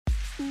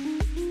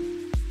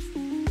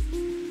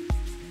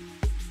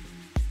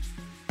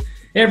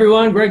Hey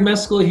everyone, Greg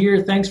Meskel here.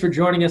 Thanks for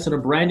joining us in a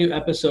brand new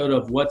episode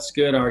of What's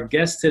Good. Our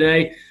guest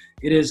today,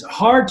 it is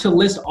hard to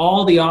list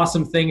all the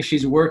awesome things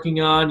she's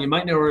working on. You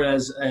might know her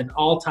as an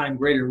all-time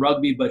great in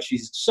rugby, but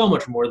she's so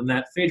much more than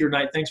that. Phaedra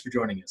Knight, thanks for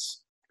joining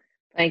us.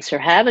 Thanks for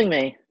having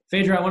me.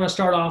 Phaedra, I want to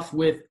start off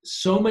with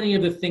so many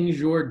of the things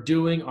you're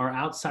doing are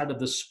outside of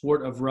the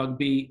sport of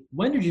rugby.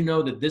 When did you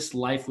know that this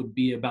life would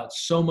be about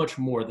so much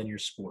more than your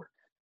sport?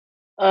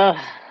 Uh,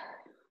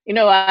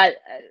 I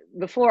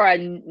before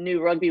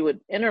knew rugby would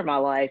enter my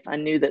life, I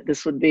knew that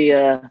this would be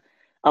a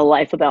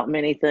life about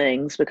many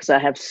things because I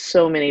have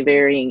so many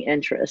varying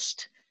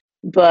interests.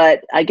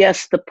 But I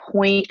guess the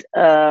point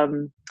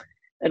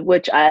at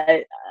which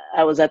I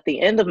was at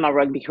the end of my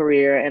rugby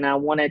career and I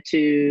wanted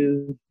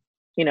to,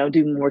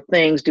 do more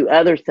things, do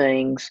other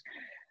things.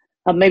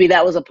 Maybe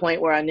that was a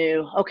point where I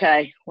knew,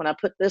 okay, when I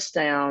put this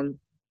down,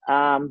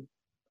 I'm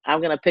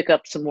going to pick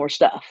up some more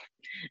stuff.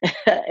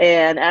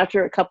 And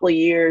after a couple of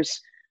years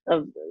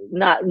of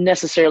not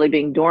necessarily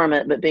being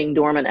dormant, but being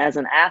dormant as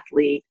an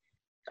athlete,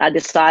 I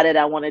decided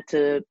I wanted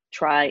to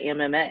try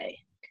MMA.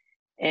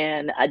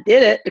 And I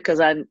did it because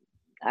I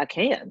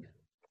can,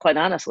 quite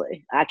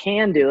honestly. I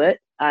can do it.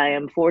 I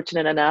am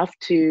fortunate enough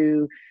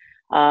to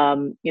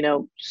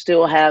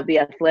still have the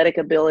athletic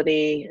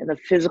ability and the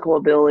physical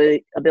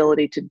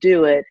ability to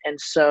do it.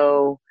 And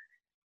so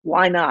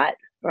why not?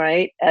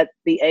 Right at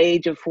the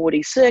age of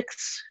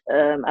 46,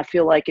 I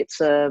feel like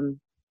it's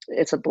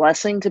a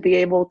blessing to be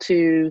able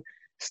to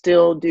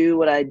still do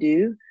what I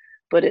do,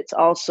 but it's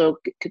also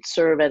could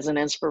serve as an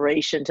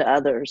inspiration to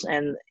others.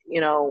 And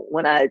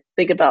when I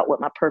think about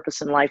what my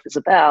purpose in life is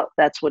about,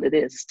 that's what it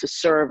is, to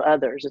serve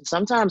others. And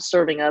sometimes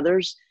serving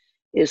others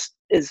is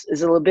a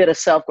little bit of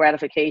self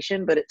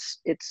gratification, but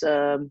it's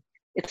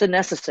a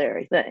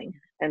necessary thing.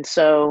 And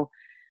so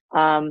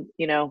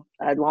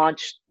I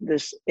launched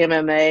this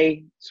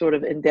MMA sort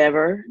of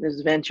endeavor,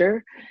 this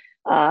venture.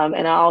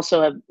 And I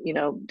also have,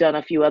 done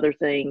a few other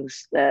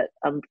things that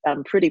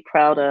I'm pretty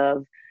proud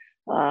of,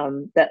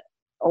 that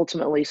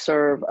ultimately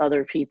serve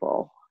other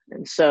people.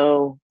 And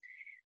so,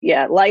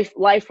 yeah, life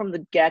from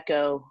the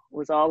get-go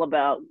was all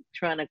about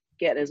trying to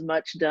get as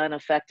much done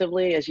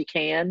effectively as you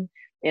can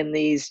in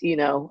these,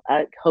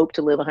 I hope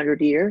to live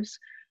 100 years.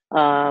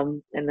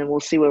 And then we'll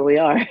see where we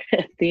are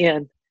at the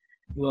end.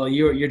 Well,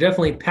 you're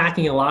definitely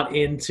packing a lot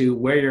into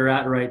where you're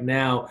at right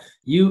now.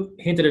 You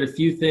hinted at a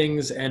few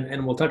things,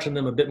 and we'll touch on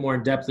them a bit more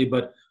in depthly.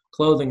 But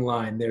clothing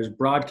line, there's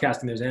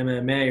broadcasting, there's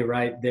MMA,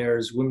 right?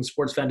 There's Women's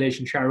Sports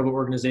Foundation, charitable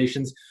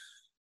organizations.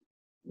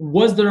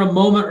 Was there a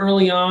moment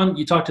early on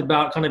you talked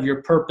about kind of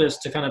your purpose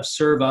to kind of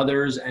serve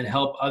others and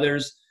help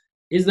others?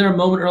 Is there a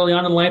moment early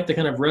on in life that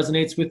kind of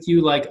resonates with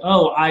you, like,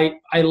 oh,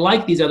 I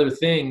like these other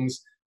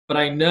things, but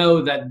I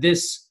know that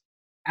this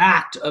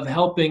act of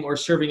helping or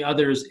serving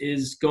others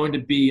is going to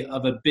be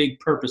of a big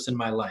purpose in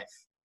my life?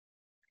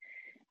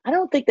 I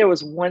don't think there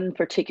was one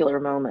particular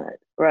moment,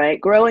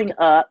 right? Growing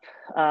up,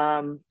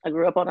 I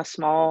grew up on a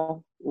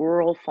small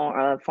rural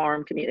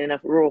farm community, in a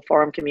rural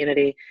farm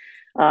community,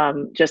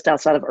 just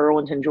outside of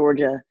Irwinton,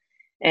 Georgia.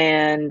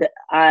 And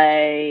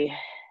I,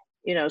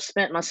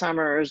 spent my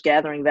summers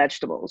gathering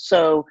vegetables.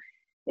 So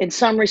in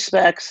some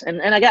respects,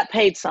 and I got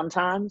paid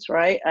sometimes,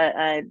 right?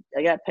 I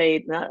got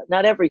paid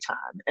not every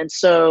time. And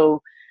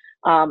so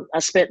I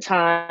spent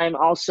time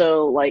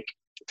also like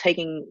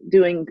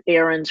doing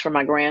errands for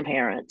my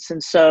grandparents.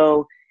 And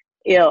so,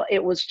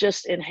 it was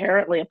just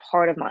inherently a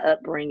part of my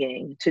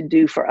upbringing to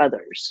do for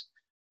others.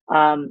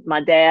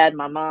 My dad,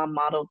 my mom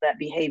modeled that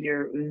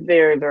behavior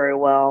very, very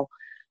well.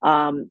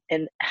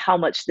 And how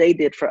much they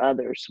did for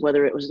others,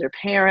 whether it was their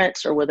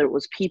parents or whether it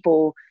was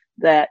people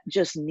that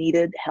just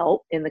needed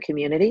help in the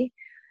community.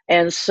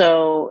 And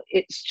so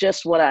it's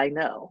just what I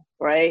know,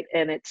 right?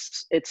 And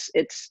it's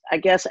I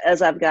guess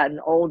as I've gotten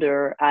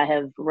older, I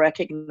have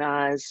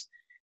recognized,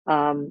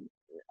 um,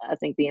 I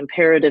think, the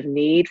imperative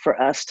need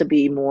for us to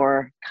be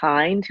more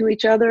kind to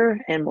each other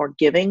and more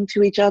giving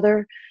to each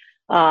other.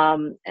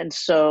 And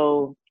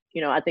so,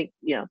 I think,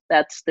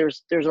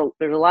 there's a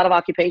lot of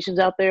occupations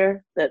out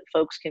there that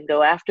folks can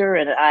go after,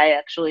 and I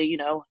actually,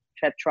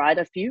 have tried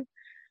a few.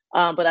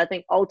 But I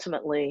think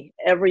ultimately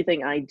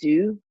everything I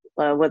do,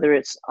 whether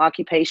it's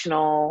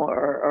occupational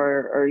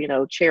or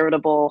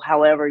charitable,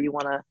 however you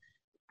want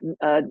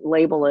to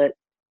label it,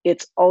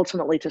 it's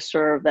ultimately to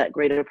serve that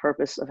greater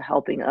purpose of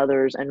helping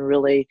others and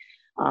really,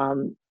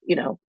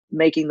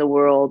 making the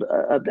world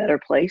a better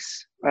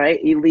place.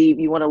 Right? You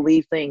want to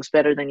leave things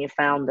better than you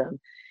found them,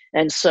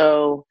 and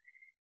so,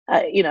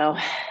 uh, you know,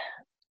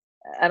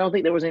 I don't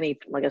think there was any,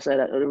 like I said,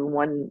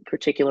 one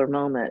particular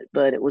moment,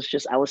 but it was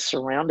just I was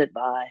surrounded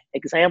by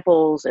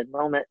examples and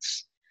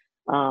moments,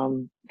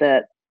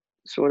 that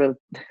sort of,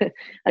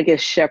 I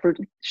guess,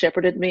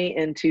 shepherded me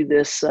into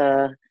this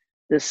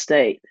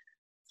state.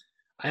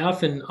 I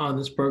often on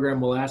this program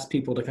will ask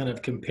people to kind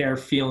of compare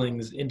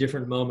feelings in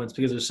different moments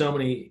because there's so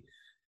many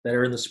that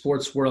are in the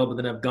sports world, but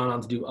then have gone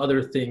on to do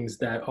other things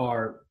that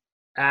are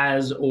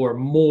as or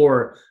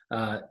more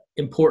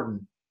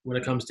important when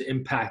it comes to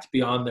impact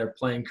beyond their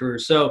playing career.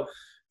 So,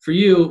 for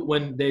you,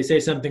 when they say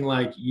something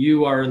like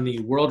you are in the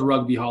World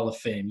Rugby Hall of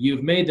Fame,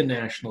 you've made the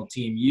national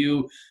team,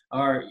 you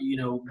are,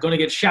 going to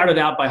get shouted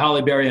out by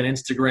Holly Berry on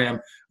Instagram,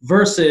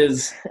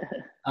 versus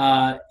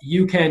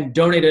you can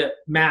donate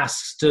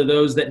masks to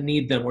those that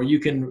need them, or you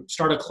can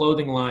start a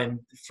clothing line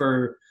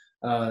for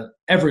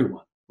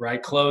everyone,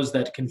 right? Clothes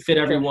that can fit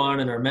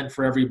everyone and are meant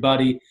for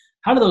everybody.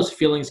 How do those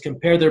feelings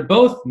compare? They're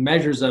both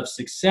measures of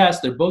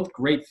success. They're both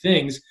great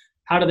things.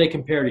 How do they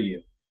compare to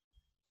you?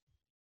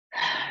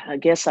 I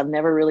guess I've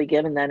never really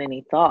given that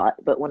any thought,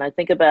 but when I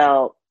think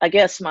about, I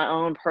guess, my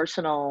own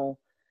personal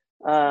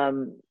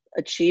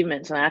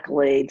achievements and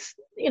accolades,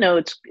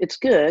 it's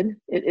good.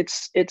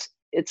 It's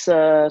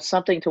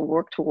something to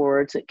work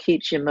towards. It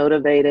keeps you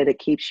motivated. It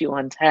keeps you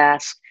on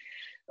task.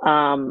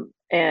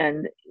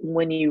 And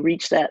when you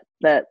reach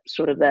that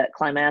sort of that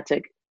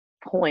climatic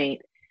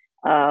point,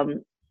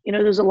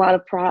 there's a lot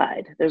of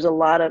pride.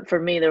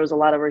 For me, there was a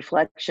lot of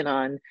reflection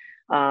on,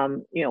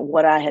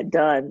 what I had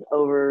done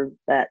over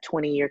that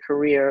 20-year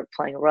career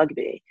playing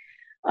rugby.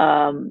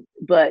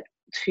 But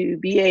to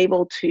be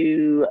able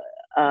to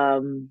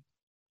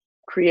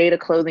create a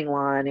clothing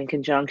line in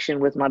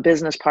conjunction with my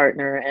business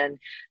partner and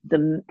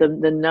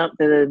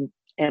the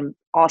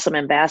awesome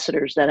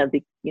ambassadors that have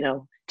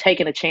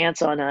taken a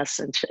chance on us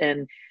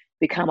and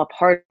become a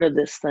part of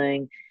this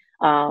thing,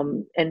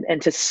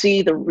 and to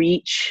see the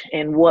reach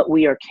and what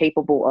we are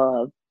capable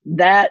of,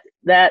 that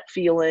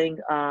feeling,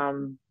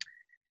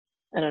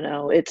 I don't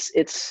know, I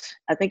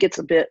think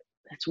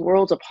it's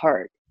worlds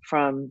apart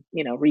from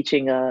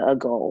reaching a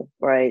goal,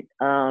 right?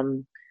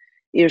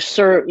 To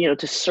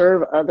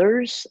serve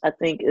others, I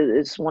think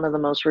is one of the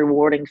most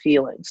rewarding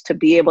feelings. To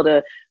be able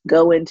to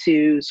go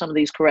into some of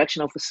these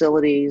correctional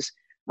facilities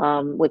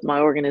with my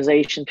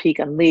organization, Peak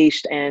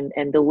Unleashed, and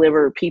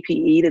deliver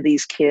PPE to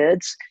these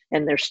kids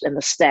and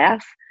the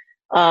staff.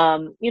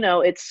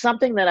 It's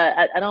something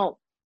that I don't.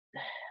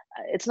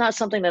 It's not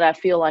something that I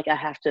feel like I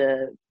have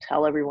to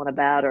tell everyone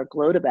about or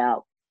gloat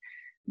about,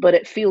 but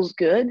it feels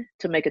good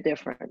to make a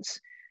difference.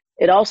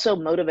 It also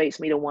motivates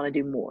me to want to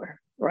do more,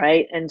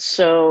 right? And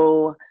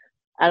so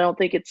I don't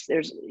think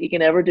you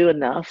can ever do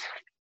enough.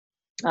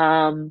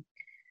 And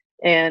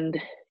it's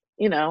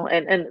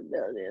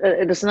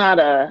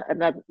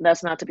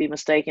that's not to be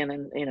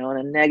mistaken in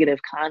a negative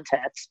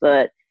context,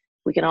 but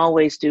we can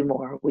always do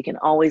more. We can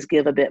always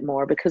give a bit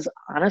more, because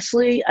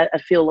honestly, I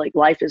feel like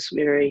life is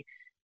very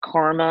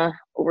karma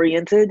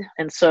oriented.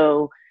 And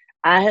so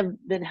I have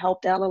been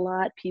helped out a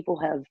lot. People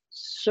have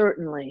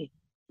certainly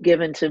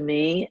given to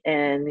me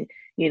and,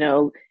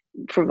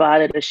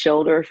 provided a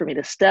shoulder for me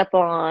to step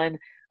on.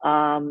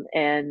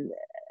 And,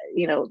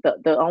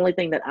 the only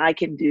thing that I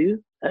can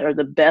do, or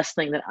the best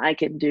thing that I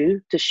can do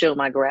to show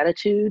my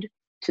gratitude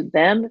to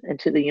them and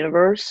to the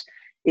universe,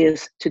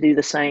 is to do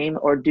the same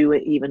or do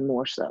it even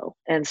more so.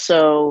 And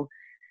so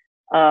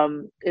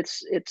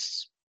it's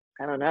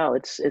I don't know,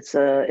 it's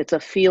a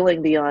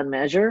feeling beyond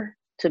measure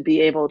to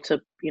be able to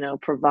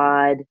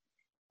provide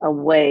a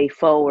way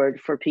forward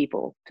for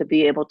people to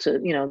be able to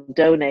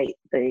donate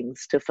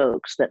things to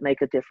folks that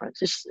make a difference.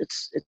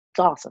 It's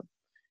awesome.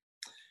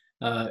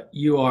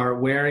 You are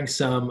wearing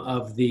some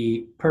of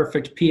the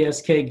perfect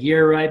PSK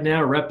gear right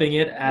now, repping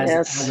it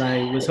as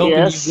I was hoping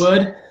you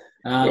would.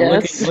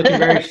 Yes. Looking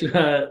very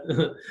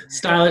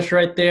stylish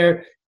right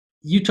there.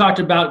 You talked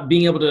about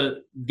being able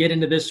to get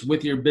into this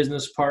with your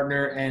business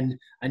partner, and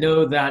I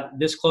know that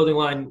this clothing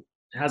line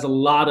has a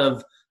lot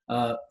of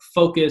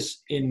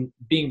focus in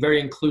being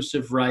very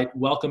inclusive, right?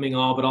 Welcoming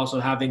all, but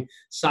also having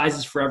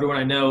sizes for everyone.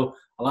 I know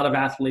a lot of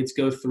athletes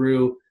go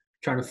through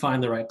trying to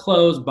find the right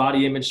clothes,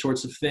 body image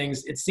sorts of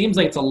things. It seems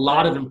like it's a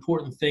lot of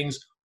important things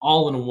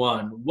all in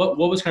one. What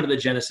was kind of the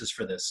genesis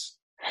for this?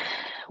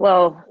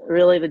 Well,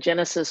 really, the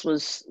genesis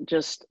was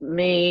just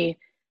me,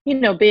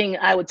 being,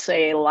 I would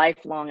say, a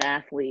lifelong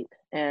athlete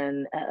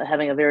and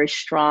having a very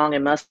strong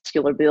and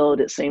muscular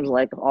build. It seems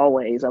like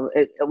always.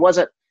 It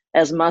wasn't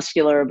as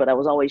muscular, but I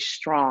was always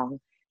strong.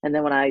 And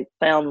then when I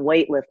found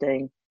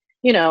weightlifting,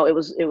 it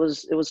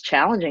was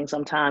challenging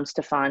sometimes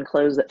to find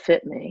clothes that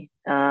fit me.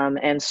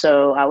 And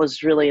so I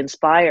was really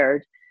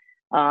inspired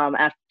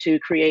to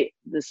create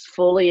this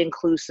fully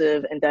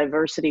inclusive and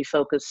diversity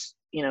focused,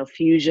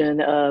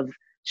 fusion of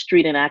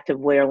street and active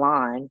wear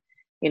line.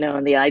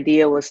 And the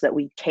idea was that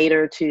we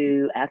cater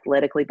to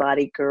athletically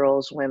bodied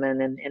girls,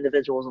 women, and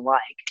individuals alike.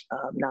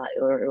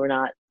 We're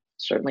not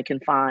certainly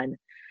confined.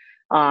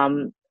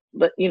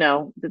 But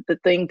the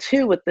thing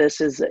too with this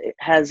is it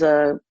has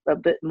a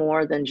bit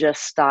more than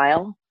just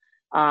style.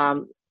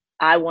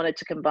 I wanted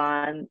to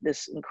combine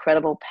this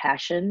incredible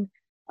passion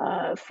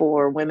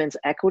for women's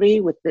equity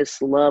with this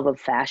love of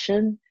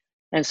fashion.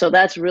 And so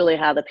that's really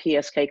how the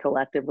PSK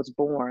Collective was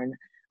born.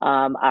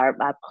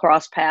 I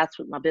crossed paths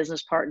with my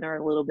business partner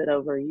a little bit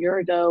over a year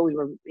ago. We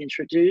were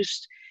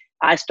introduced.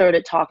 I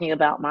started talking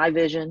about my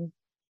vision.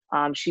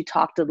 She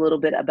talked a little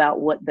bit about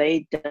what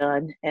they'd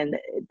done, and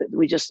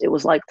it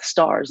was like the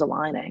stars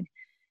aligning.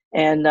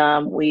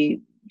 And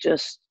we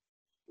just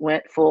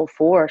went full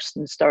force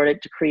and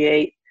started to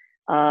create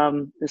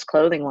this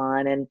clothing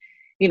line. And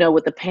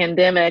with the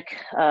pandemic,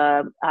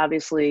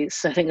 obviously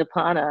setting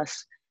upon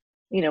us,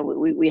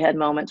 we had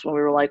moments when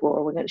we were like,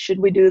 well, should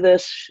we do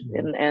this?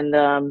 And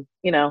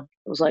it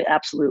was like,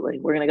 absolutely,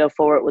 we're going to go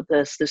forward with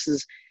this. This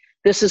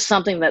is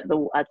something that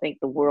I think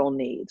the world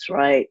needs,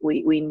 right?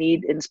 We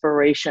need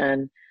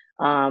inspiration.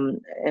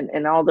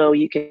 And although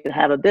you can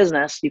have a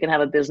business,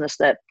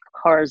 that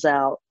carves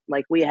out,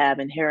 like we have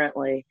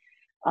inherently,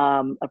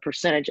 a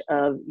percentage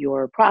of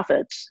your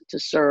profits to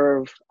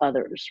serve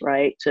others,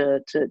 right?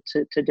 To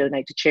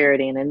donate to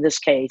charity. And in this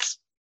case,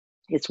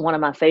 it's one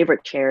of my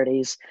favorite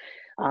charities.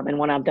 And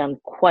one I've done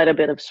quite a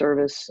bit of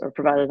service or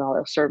provided a lot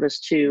of service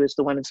to is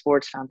the Women's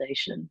Sports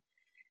Foundation.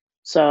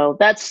 So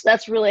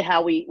that's really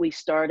how we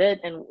started.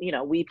 And,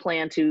 we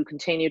plan to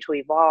continue to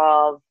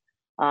evolve.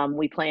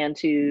 We plan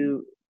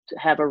to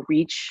have a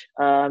reach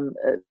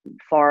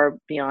far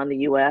beyond the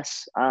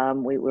U.S.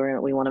 We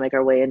want to make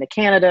our way into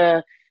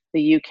Canada,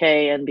 the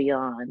U.K., and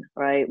beyond,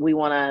 right? We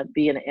want to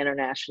be an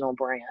international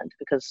brand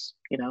because,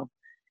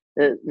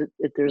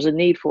 there's a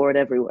need for it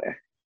everywhere.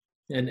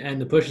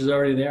 And the push is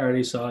already there. I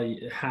already saw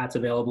hats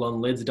available on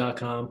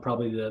lids.com,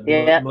 probably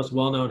the most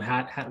well-known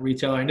hat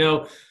retailer I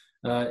know.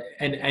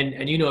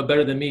 And you know it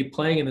better than me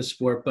playing in the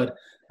sport, but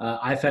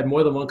I've had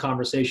more than one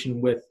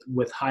conversation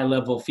with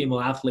high-level female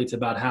athletes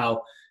about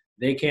how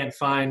they can't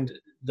find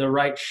the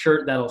right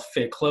shirt that'll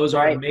fit. Clothes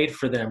aren't made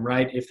for them,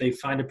 right? If they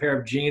find a pair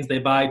of jeans, they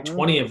buy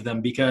 20 of them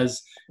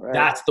because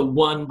that's the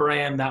one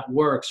brand that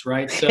works,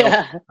 right? So,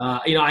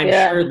 I'm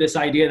sure this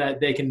idea that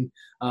they can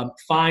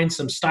find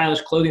some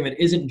stylish clothing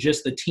that isn't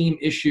just the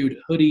team-issued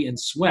hoodie and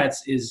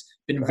sweats is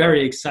been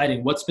very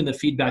exciting. What's been the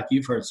feedback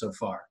you've heard so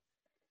far?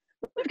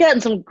 We've gotten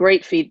some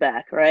great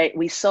feedback, right?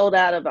 We sold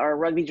out of our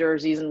rugby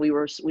jerseys, and we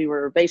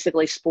were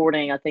basically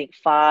sporting, I think,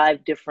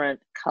 5 different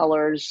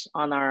colors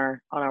on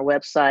our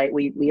website.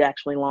 We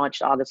actually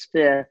launched August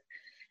 5th,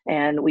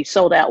 and we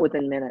sold out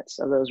within minutes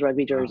of those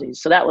rugby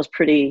jerseys. So that was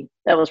pretty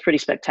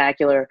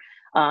spectacular.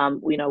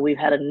 We've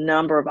had a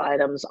number of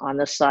items on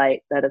the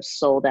site that have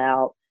sold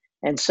out,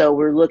 and so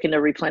we're looking to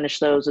replenish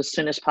those as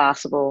soon as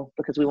possible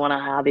because we want to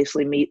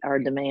obviously meet our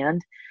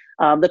demand.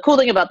 The cool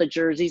thing about the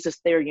jerseys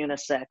is they're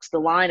unisex. The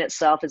line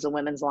itself is a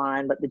women's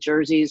line, but the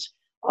jerseys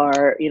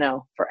are,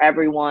 for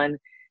everyone.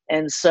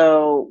 And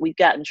so we've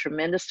gotten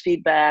tremendous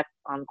feedback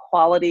on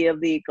quality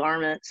of the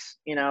garments.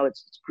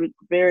 It's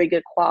very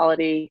good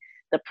quality.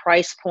 The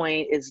price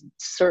point is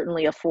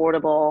certainly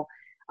affordable.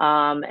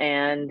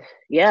 And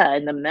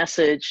the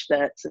message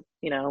that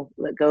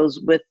goes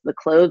with the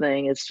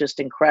clothing is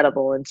just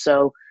incredible. And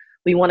so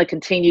we want to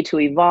continue to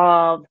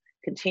evolve,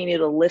 continue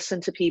to listen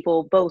to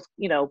people, both,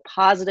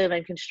 positive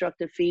and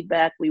constructive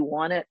feedback. We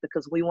want it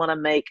because we want to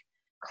make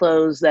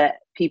clothes that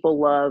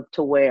people love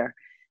to wear.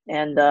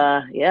 And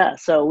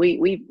so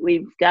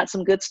we've got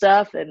some good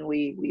stuff, and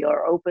we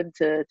are open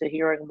to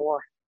hearing more.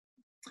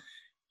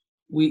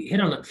 We hit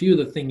on a few of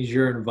the things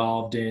you're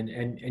involved in,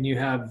 and you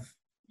have,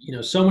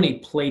 so many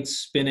plates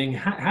spinning.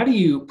 How do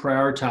you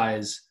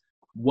prioritize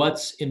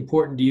what's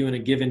important to you in a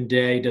given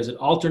day? Does it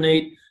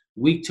alternate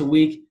week to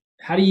week?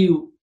 How do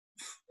you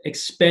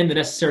expend the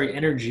necessary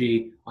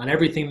energy on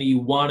everything that you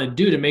want to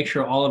do to make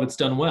sure all of it's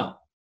done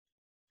well?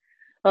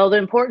 Well, the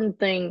important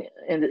thing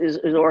is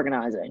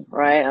organizing,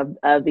 right?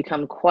 I've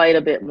become quite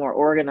a bit more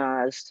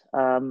organized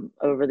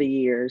over the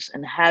years,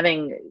 and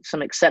having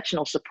some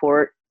exceptional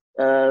support,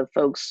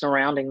 folks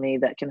surrounding me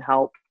that can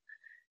help,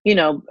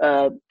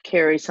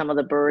 carry some of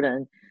the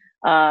burden.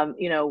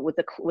 With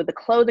the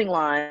clothing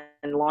line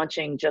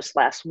launching just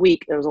last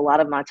week, there was a lot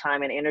of my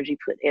time and energy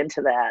put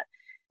into that.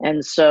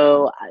 And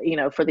so,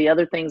 for the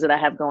other things that I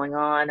have going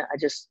on, I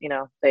just,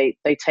 they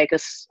take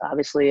us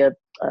obviously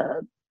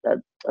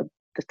to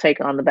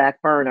take on the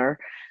back burner.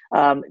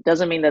 It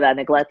doesn't mean that I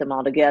neglect them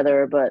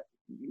altogether, but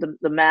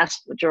the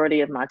mass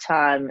majority of my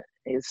time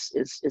is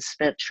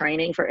spent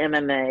training for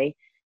MMA,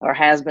 or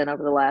has been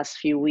over the last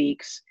few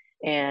weeks,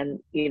 and,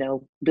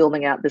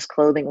 building out this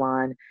clothing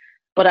line.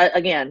 But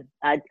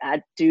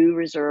I do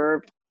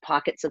reserve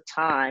pockets of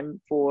time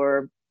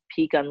for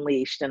Peak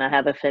Unleashed, and I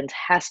have a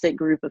fantastic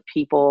group of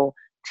people,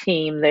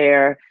 team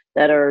there,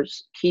 that are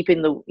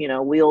keeping the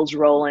wheels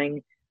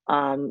rolling,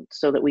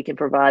 so that we can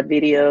provide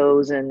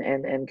videos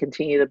and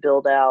continue to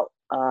build out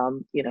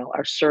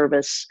our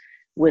service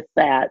with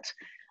that.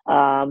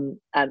 I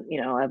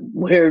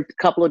wear a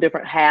couple of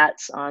different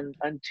hats on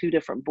 2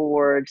 different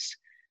boards,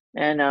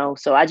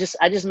 so I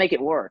just make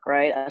it work,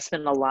 right? I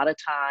spend a lot of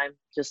time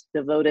just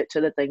devoted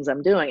to the things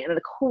I'm doing, and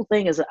the cool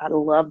thing is that I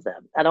love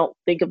them. I don't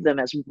think of them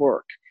as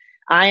work.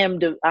 I am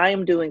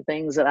doing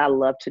things that I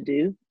love to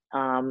do.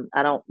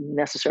 I don't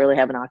necessarily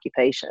have an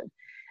occupation.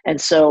 And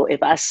so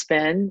if I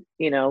spend,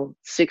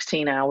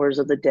 16 hours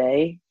of the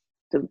day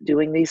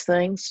doing these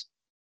things,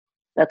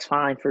 that's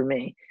fine for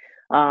me.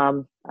 I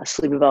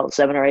sleep about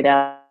 7 or 8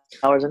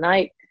 hours a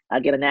night. I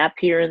get a nap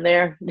here and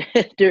there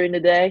during the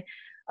day.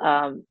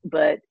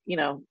 But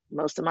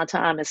most of my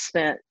time is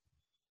spent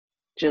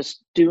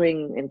just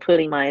doing and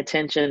putting my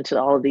attention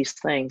to all of these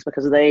things,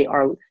 because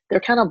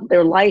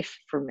they're life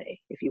for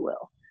me, if you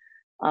will.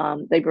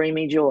 They bring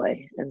me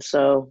joy. And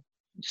so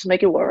just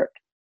make it work.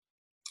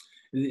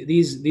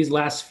 these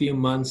last few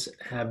months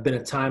have been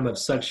a time of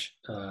such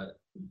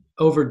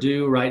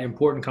overdue, right?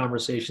 Important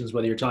conversations,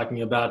 whether you're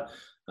talking about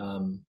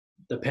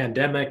the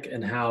pandemic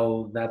and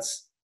how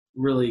that's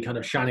really kind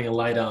of shining a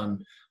light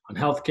on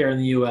healthcare in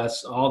the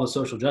U.S., all the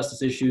social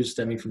justice issues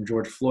stemming from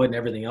George Floyd and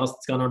everything else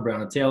that's gone on,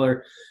 Breonna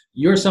Taylor.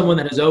 You're someone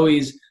that has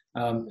always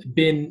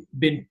been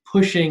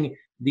pushing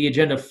the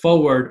agenda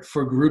forward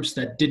for groups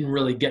that didn't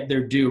really get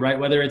their due, right?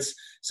 Whether it's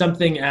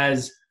something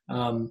as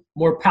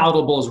more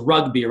palatable as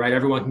rugby, right?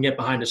 Everyone can get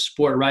behind a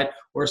sport, right?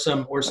 Or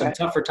some Right.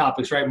 tougher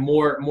topics, right?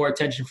 More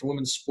attention for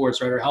women's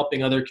sports, right? Or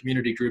helping other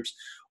community groups.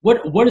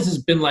 What has this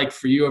been like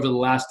for you over the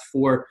last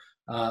 4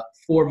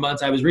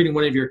 months? I was reading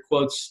one of your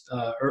quotes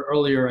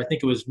earlier. I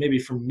think it was maybe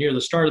from near the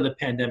start of the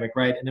pandemic,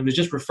 right? And it was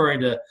just referring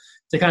to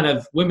kind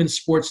of women's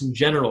sports in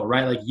general,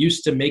 right? Like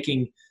used to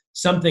making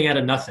something out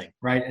of nothing,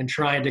 right? And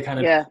trying to kind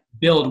of Yeah.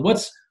 build.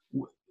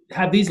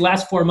 Have these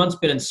last 4 months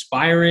been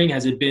inspiring?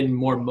 Has it been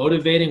more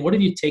motivating? What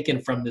have you taken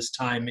from this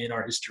time in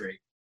our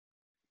history?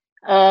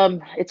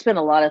 It's been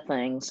a lot of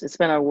things. It's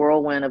been a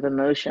whirlwind of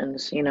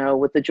emotions,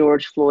 with the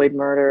George Floyd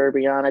murder,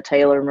 Breonna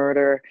Taylor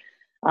murder,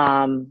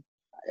 um,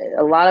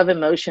 a lot of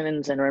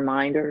emotions and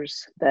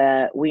reminders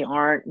that we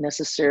aren't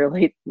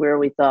necessarily where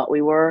we thought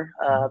we were.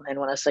 And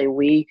when I say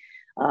we,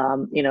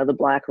 the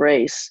Black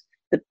race,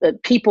 the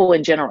people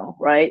in general,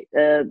 right?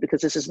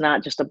 Because this is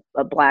not just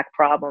a Black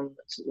problem.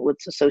 It's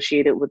what's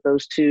associated with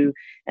those two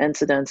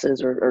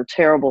incidences or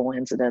terrible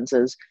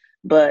incidences,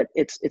 but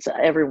it's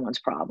everyone's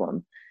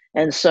problem.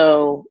 And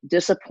so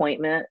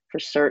disappointment for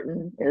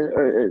certain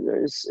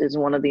is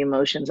one of the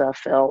emotions I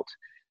felt.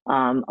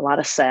 A lot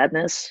of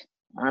sadness,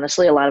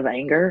 honestly, a lot of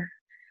anger.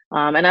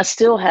 And I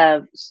still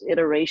have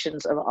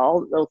iterations of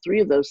all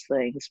three of those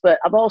things. But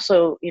I've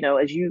also,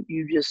 as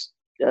you just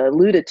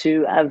alluded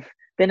to, I've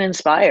been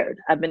inspired.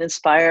 I've been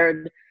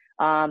inspired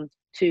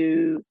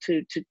to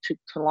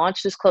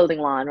launch this clothing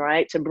line,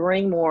 right? To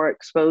bring more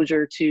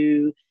exposure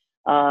to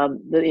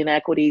the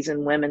inequities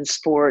in women's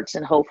sports,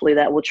 and hopefully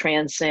that will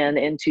transcend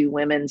into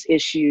women's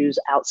issues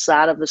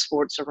outside of the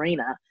sports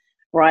arena,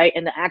 right?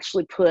 And to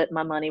actually put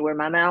my money where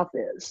my mouth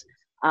is,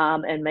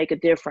 and make a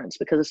difference,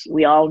 because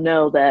we all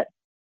know that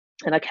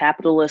in a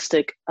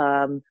capitalistic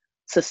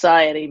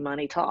society,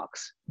 money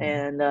talks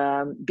and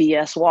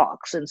BS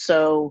walks, and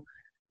so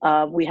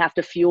we have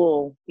to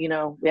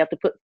we have to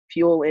put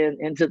fuel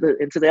into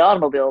the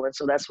automobile, and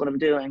so that's what I'm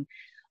doing.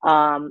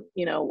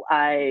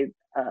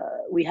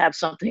 We have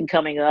something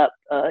coming up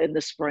in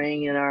the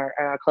spring in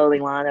our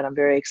clothing line that I'm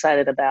very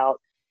excited about.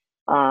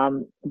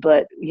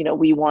 But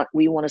we want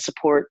to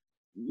support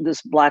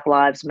this Black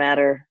Lives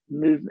Matter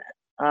movement.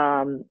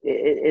 And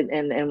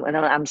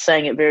I'm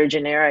saying it very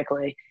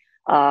generically.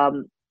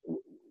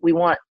 We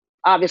want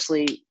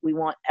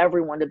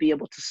everyone to be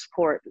able to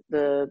support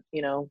the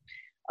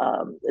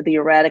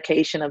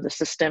eradication of the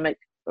systemic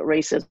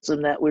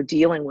racism that we're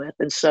dealing with.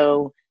 And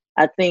so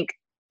I think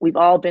we've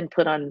all been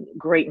put on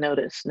great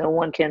notice. No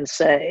one can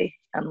say,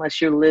 unless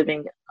you're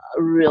living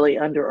really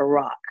under a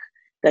rock,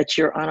 that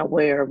you're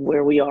unaware of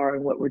where we are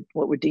and what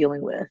we're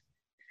dealing with.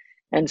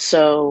 And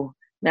so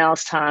now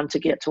it's time to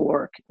get to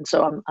work. And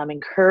so I'm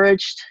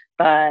encouraged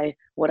by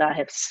what I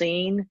have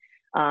seen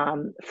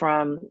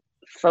from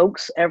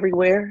folks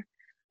everywhere.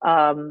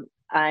 I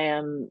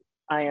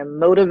am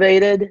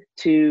motivated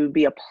to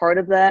be a part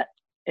of that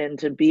and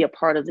to be a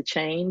part of the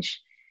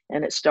change.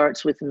 And it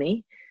starts with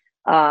me.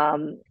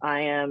 I'm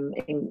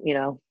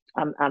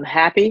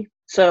happy.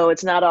 So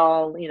it's not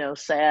all,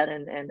 sad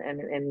and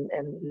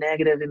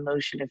negative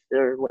emotion. If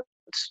they're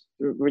what's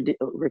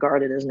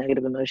regarded as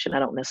negative emotion, I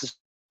don't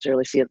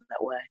necessarily see it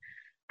that way,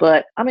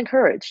 but I'm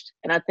encouraged.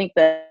 And I think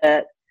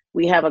that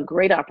we have a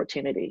great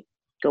opportunity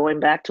going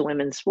back to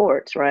women's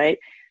sports, right?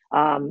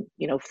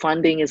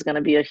 Funding is going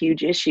to be a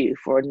huge issue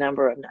for a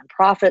number of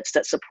nonprofits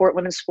that support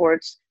women's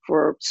sports.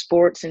 For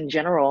sports in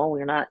general,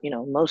 we're not, a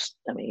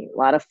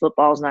lot of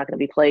football is not going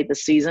to be played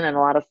this season, and a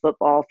lot of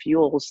football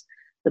fuels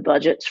the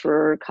budgets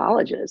for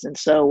colleges. And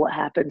so what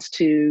happens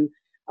to,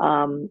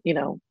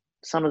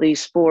 some of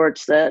these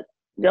sports that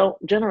don't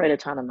generate a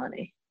ton of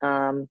money?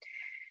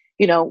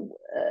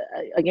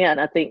 Again,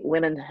 I think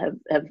women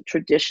have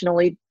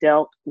traditionally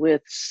dealt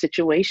with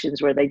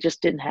situations where they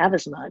just didn't have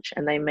as much,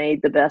 and they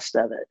made the best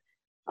of it.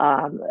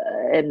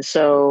 And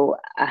so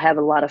I have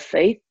a lot of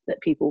faith that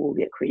people will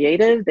get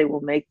creative. They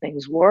will make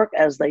things work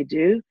as they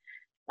do.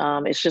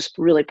 It's just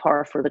really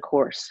par for the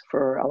course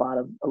for a lot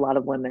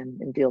of women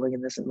in dealing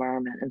in this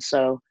environment. And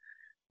so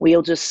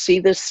we'll just see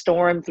this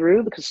storm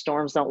through, because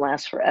storms don't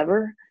last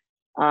forever.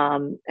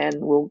 And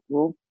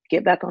we'll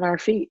get back on our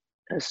feet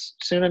as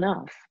soon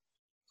enough.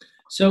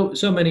 So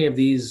many of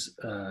these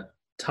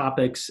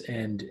topics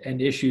and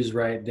issues,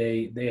 right?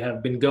 They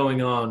have been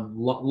going on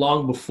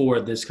long before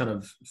this kind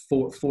of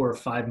 4 or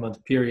 5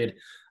 month period,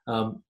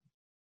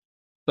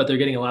 but they're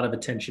getting a lot of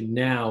attention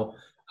now.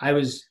 I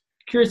was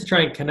curious to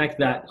try and connect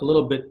that a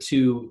little bit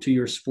to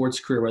your sports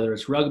career, whether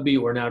it's rugby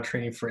or now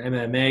training for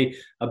MMA,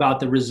 about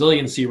the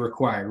resiliency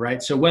required,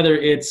 right? So whether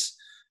it's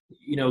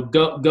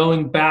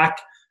going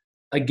back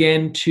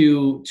again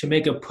to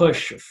make a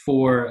push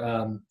for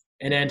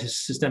an end to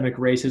systemic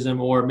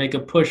racism, or make a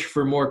push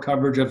for more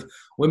coverage of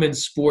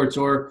women's sports,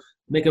 or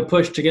make a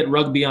push to get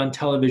rugby on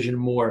television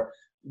more.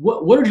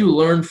 What did you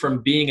learn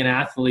from being an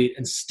athlete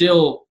and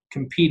still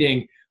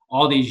competing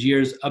all these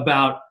years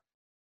about,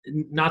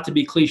 not to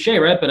be cliche,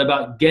 right, but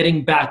about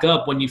getting back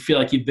up when you feel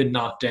like you've been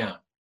knocked down?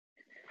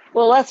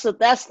 Well,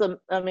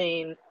 I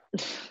mean,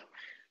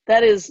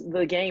 that is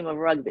the game of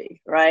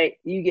rugby, right?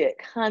 You get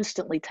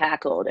constantly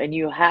tackled and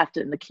you have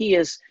to, and the key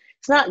is,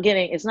 it's not,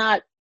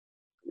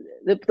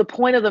 the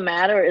point of the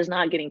matter is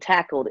not getting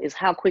tackled, is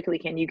how quickly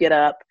can you get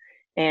up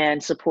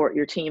and support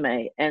your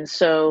teammate. And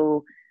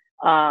so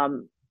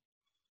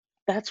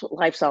that's what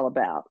life's all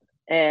about.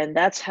 And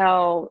that's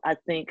how I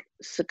think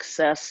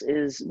success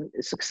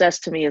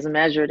to me is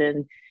measured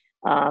in,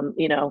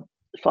 you know,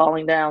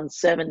 falling down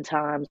 7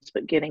 times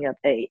but getting up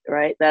 8,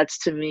 right? That's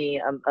to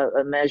me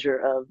a measure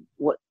of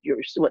what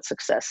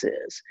success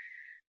is.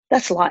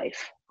 That's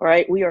life,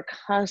 right? We are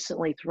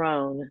constantly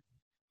thrown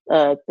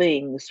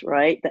things,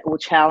 right, that will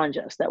challenge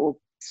us, that will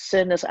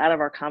send us out of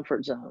our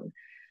comfort zone.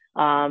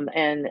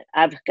 And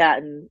I've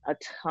gotten a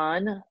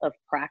ton of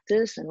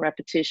practice and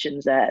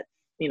repetitions at,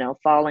 you know,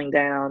 falling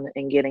down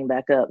and getting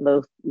back up,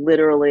 both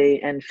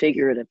literally and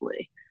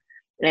figuratively.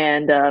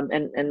 And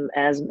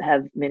as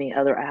have many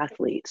other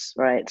athletes,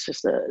 right?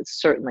 It's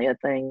certainly a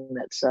thing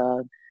that's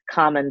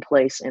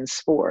commonplace in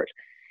sport.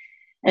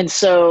 And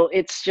so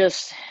it's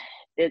just,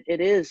 it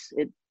is,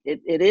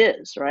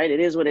 right? It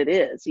is what it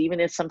is. Even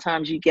if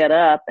sometimes you get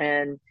up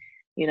and,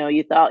 you know,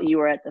 you thought you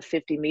were at the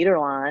 50-meter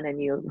line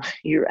and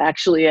you're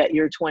actually at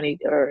your 20,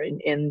 or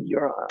in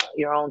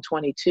your own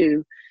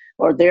 22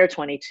 or their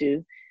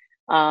 22.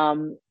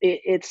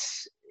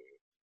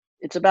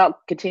 It's about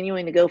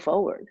continuing to go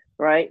forward,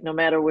 right? No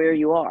matter where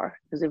you are,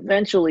 because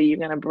eventually you're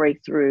going to break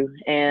through.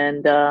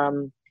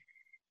 And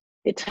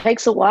it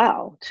takes a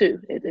while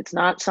too. It's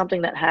not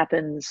something that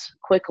happens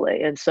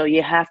quickly. And so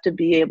you have to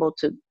be able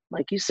to,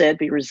 like you said,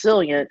 be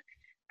resilient,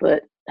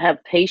 but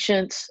have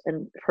patience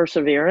and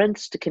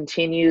perseverance to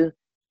continue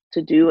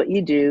to do what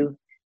you do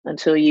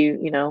until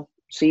you know,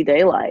 see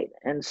daylight.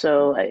 And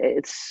so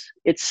it's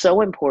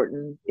so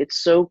important.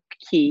 It's so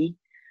key.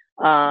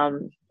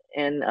 And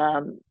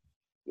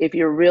if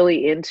you're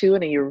really into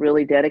it and you're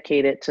really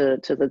dedicated to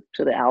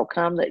the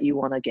outcome that you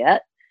want to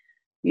get,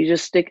 you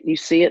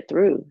see it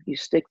through, you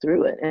stick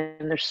through it.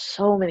 And there's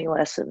so many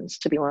lessons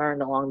to be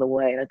learned along the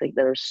way. And I think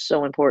that are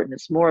so important.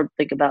 It's more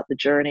think about the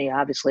journey,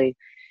 obviously,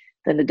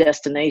 than the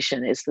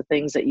destination. It's the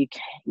things that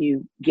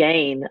you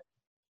gain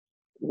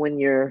when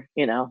you're,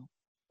 you know,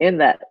 in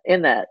the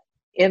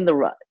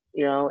rut,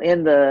 you know,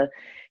 in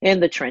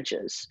the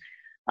trenches.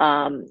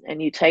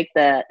 And you take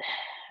that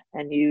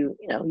and you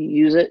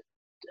use it,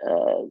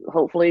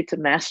 hopefully to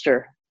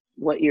master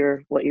what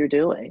you're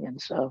doing. And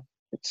so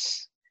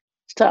it's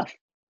tough.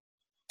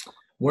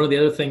 One of the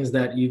other things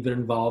that you've been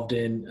involved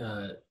in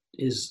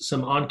is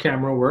some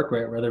on-camera work,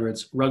 right? Whether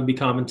it's rugby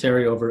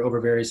commentary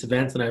over various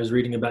events, and I was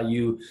reading about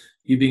you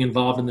being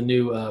involved in the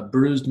new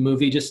Bruised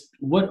movie. Just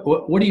what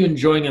are you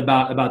enjoying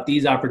about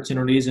these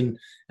opportunities, and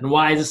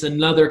why is this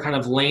another kind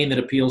of lane that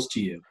appeals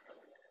to you?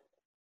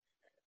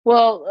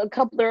 Well,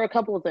 there are a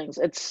couple of things.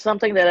 It's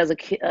something that as a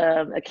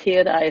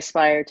kid I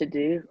aspired to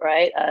do,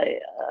 right?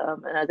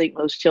 And I think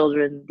most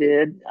children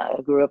did.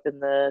 I grew up in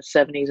the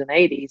 70s and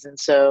 80s, and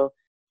so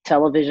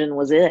television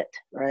was it,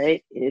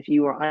 right? If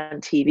you were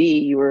on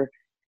TV, you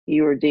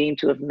were deemed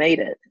to have made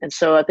it. And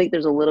so I think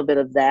there's a little bit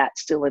of that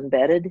still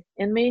embedded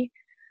in me.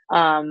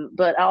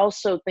 But I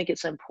also think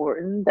it's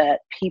important that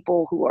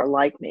people who are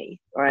like me,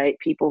 right?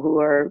 People who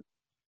are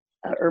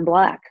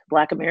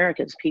Black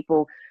Americans,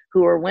 people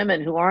who are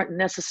women who aren't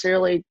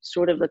necessarily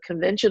sort of the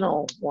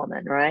conventional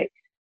woman, right?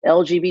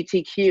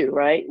 LGBTQ,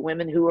 right?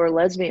 Women who are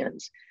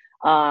lesbians,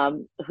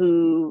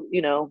 who,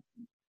 you know,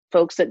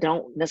 folks that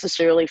don't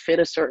necessarily fit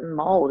a certain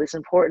mold. It's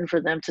important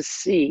for them to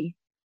see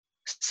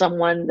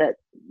someone that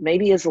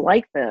maybe is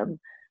like them,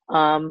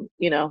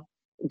 you know,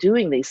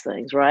 doing these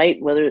things,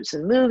 right? Whether it's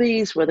in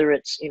movies, whether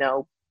it's, you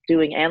know,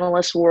 doing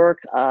analyst work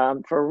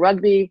for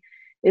rugby,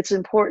 it's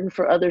important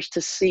for others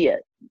to see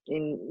it.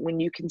 And when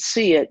you can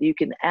see it, you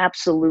can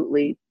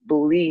absolutely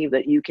believe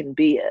that you can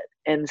be it.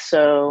 And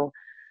so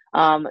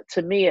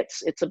to me,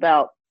 it's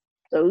about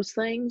those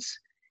things.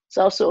 It's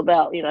also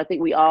about, you know, I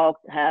think we all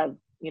have,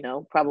 you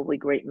know, probably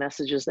great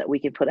messages that we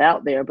can put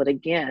out there. But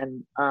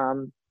again,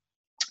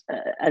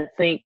 I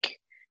think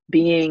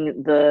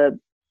being the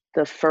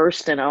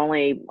first and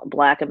only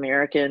Black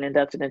American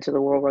inducted into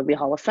the World Rugby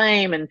Hall of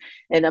Fame,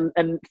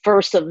 and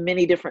first of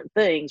many different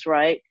things,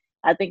 right?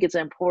 I think it's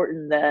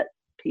important that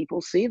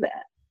people see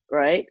that,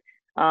 right?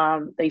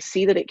 They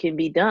see that it can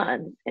be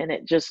done, and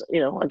it just, you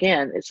know,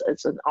 again,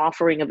 it's an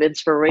offering of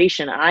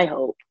inspiration, I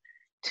hope,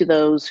 to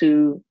those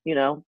who, you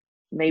know,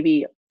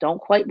 maybe don't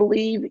quite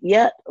believe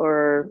yet,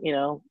 or, you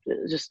know,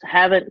 just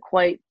haven't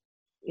quite,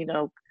 you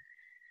know,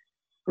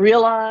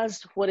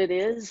 realized what it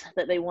is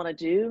that they want to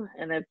do.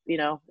 And if, you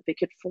know, if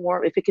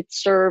it could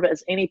serve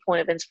as any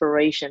point of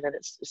inspiration, then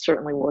it's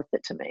certainly worth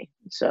it to me.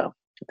 So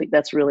I think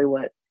that's really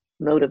what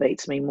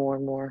motivates me more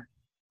and more.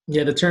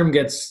 Yeah, the term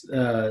gets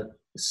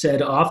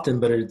said often,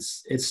 but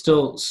it's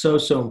still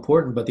so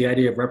important. But the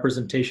idea of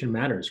representation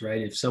matters,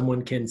 right? If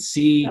someone can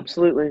see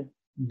Absolutely.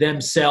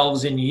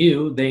 themselves in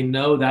you, they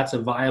know that's a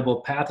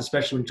viable path,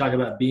 especially when you talk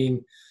about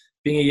being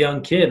a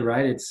young kid,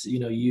 right? It's,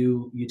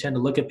 you tend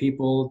to look at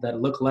people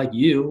that look like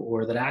you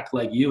or that act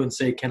like you and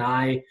say, can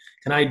I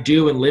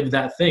do and live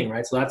that thing,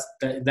 right? So that's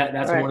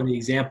Right. one of the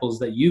examples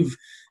that you've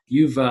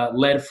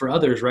led for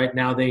others. Right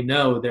now, they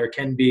know there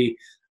can be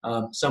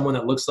someone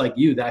that looks like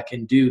you that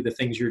can do the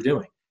things you're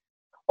doing.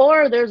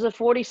 Or there's a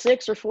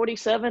 46 or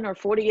 47 or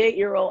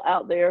 48-year-old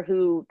out there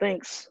who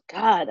thinks,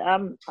 God,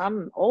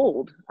 I'm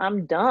old.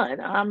 I'm done.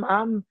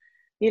 I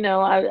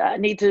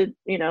need to,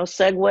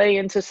 segue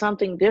into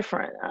something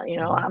different.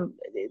 Mhm.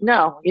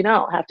 No, you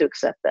don't have to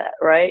accept that,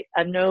 right?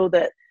 I know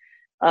that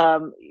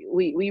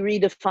we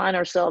redefine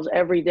ourselves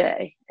every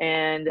day.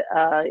 And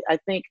I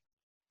think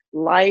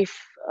life,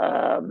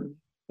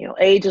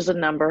 age is a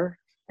number.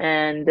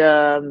 And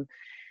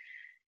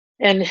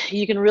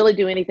you can really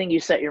do anything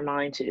you set your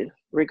mind to,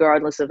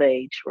 regardless of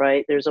age,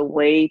 right? There's a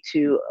way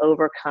to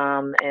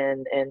overcome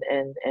and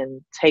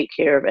take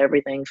care of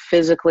everything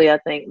physically, I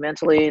think,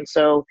 mentally. And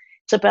so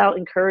it's about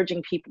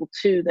encouraging people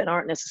too that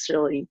aren't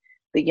necessarily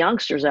the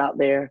youngsters out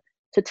there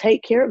to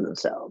take care of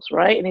themselves,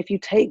 right? And if you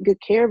take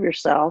good care of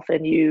yourself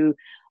and it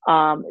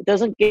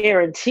doesn't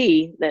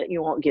guarantee that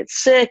you won't get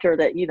sick or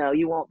that you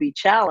won't be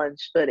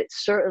challenged, but it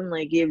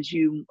certainly gives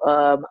you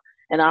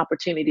an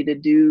opportunity to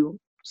do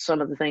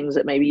some of the things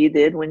that maybe you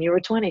did when you were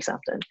 20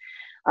 something.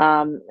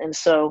 And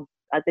so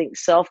I think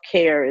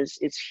self-care is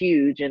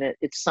huge, and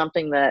it's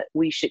something that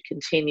we should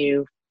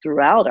continue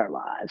throughout our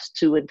lives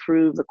to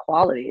improve the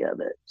quality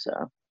of it. So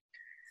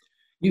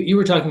You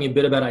were talking a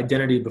bit about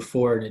identity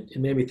before, and it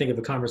made me think of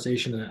a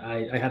conversation that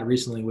I had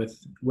recently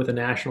with a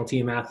national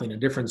team athlete in a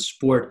different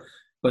sport,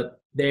 but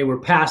they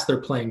were past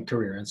their playing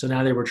career. And so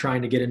now they were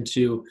trying to get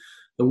into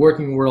the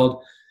working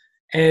world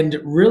and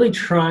really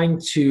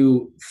trying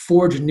to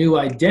forge a new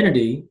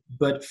identity,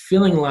 but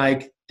feeling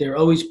like they're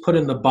always put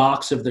in the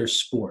box of their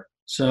sport.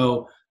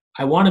 So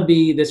I want to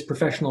be this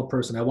professional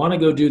person. I want to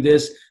go do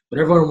this, but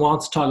everyone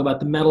wants to talk about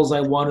the medals I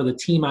won or the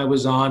team I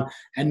was on.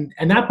 And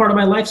that part of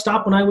my life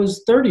stopped when I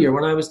was 30 or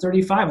when I was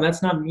 35. And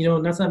that's not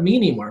me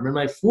anymore. I'm in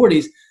my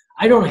 40s.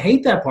 I don't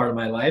hate that part of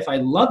my life. I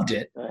loved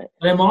it. right,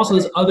 But I'm also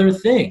this right, other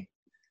thing.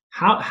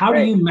 How do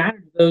right, you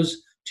manage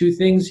those two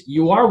things?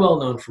 You are well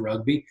known for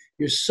rugby.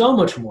 You're so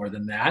much more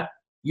than that.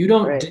 You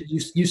don't right,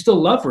 you still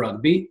love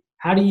rugby.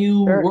 How do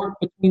you sure, work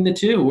between the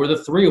two or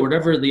the three or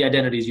whatever the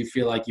identities you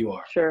feel like you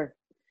are? sure.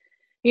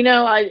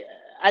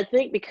 I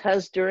think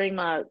because during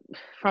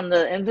from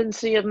the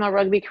infancy of my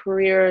rugby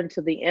career and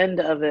to the end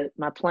of it,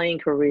 my playing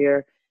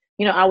career,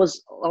 I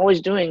was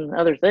always doing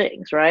other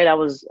things, right? I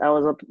was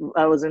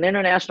an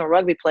international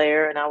rugby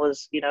player, and I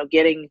was,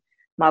 getting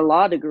my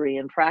law degree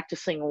and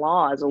practicing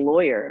law as a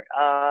lawyer.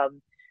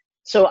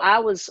 So I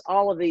was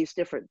all of these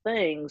different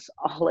things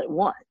all at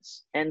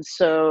once, and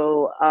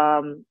so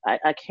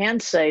I can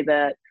say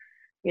that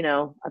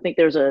I think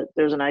there's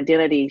an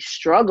identity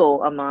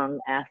struggle among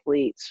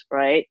athletes,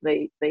 right?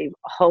 They've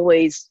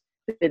always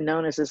been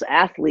known as this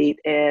athlete,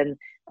 and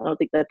I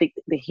think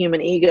the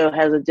human ego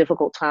has a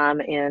difficult time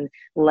in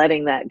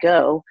letting that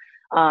go.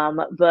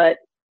 But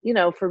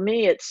for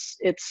me, it's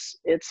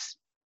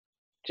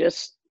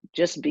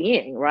just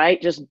being,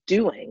 right, just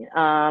doing.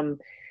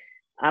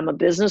 I'm a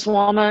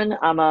businesswoman.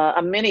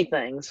 I'm many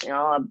things.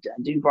 I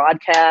do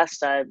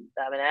broadcast. I'm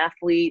an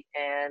athlete,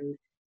 and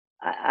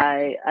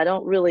I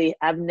don't really,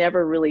 I've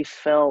never really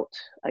felt,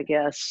 I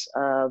guess,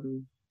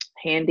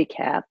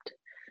 handicapped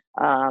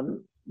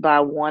by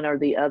one or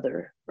the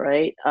other,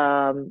 right?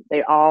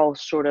 They all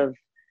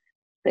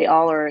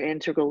are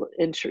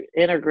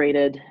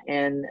integrated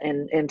and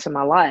into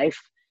my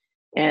life.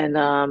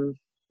 And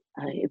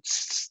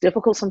it's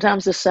difficult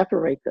sometimes to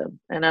separate them.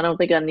 And I don't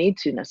think I need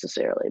to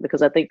necessarily,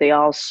 because I think they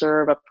all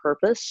serve a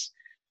purpose.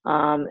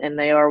 And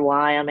they are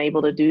why I'm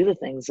able to do the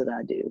things that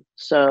I do.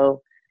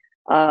 So,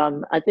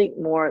 I think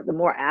the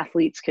more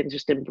athletes can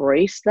just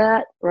embrace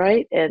that,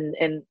 right?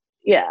 And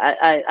yeah,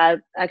 I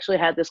actually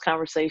had this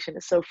conversation.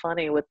 It's so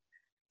funny with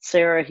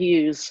Sarah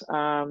Hughes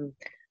a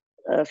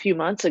few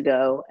months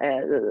ago,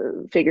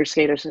 figure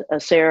skater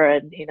Sarah,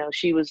 and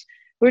we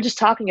were just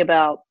talking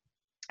about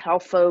how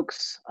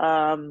folks,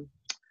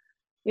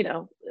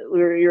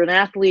 you're an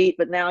athlete,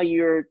 but now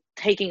you're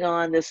taking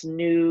on this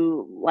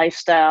new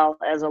lifestyle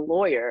as a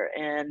lawyer,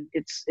 and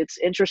it's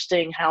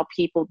interesting how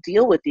people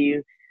deal with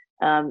you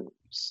um,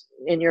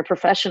 in your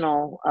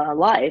professional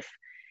life.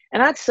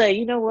 And I'd say,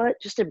 you know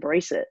what, just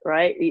embrace it,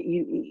 right?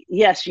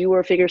 Yes, you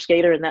were a figure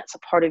skater, and that's a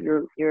part of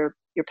your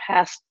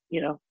past,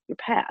 your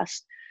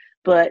past.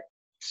 But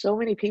so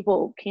many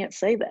people can't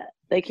say that.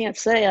 They can't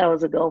say I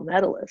was a gold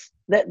medalist.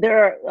 That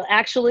there are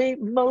actually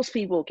most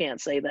people can't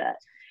say that.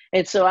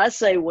 And so I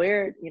say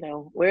wear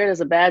it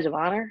as a badge of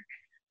honor,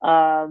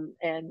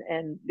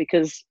 and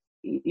because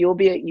you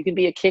can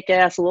be a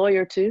kick-ass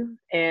lawyer too,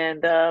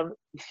 and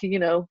you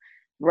know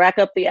rack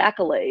up the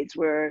accolades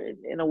where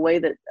in a way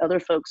that other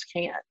folks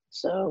can't.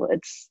 So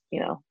it's,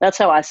 that's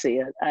how I see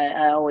it.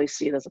 I always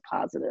see it as a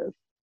positive.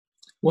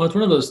 Well, it's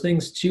one of those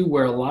things too,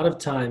 where a lot of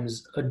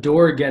times a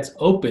door gets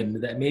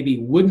opened that maybe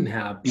wouldn't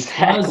have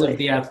because of Exactly.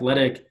 the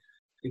athletic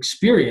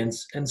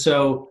experience. And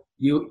so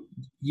you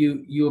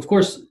of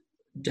course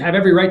have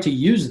every right to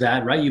use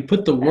that, right? You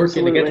put the work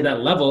in to get to Absolutely.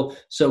 that level.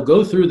 So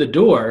go through the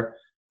door,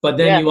 but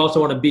then Yeah, you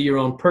also want to be your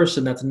own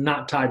person that's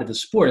not tied to the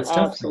sport. It's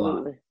tough for a lot.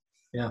 absolutely.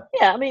 Yeah.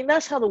 Yeah, I mean,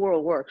 that's how the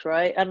world works,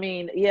 right? I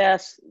mean,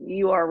 yes,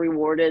 you are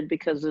rewarded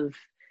because of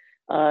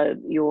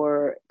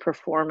your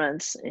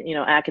performance,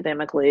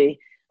 academically,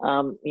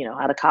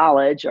 out of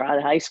college or out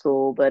of high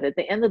school. But at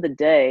the end of the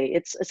day,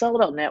 it's all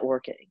about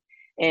networking.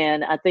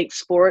 And I think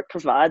sport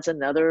provides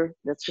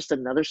that's just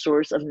another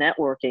source of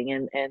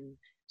networking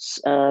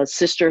and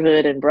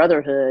sisterhood and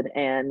brotherhood.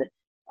 And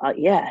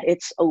yeah,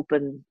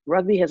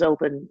 rugby has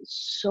opened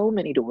so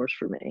many doors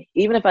for me.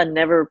 Even if I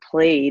never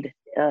played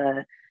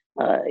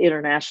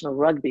international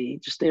rugby,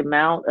 just the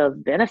amount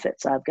of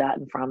benefits I've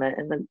gotten from it.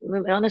 And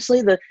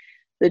honestly,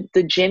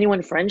 the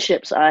genuine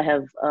friendships I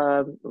have,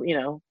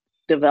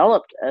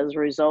 developed as a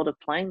result of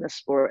playing this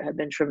sport have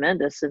been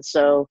tremendous. And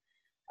so,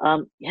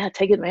 yeah,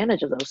 take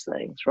advantage of those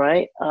things,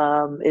 right?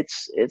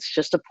 It's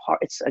just a part.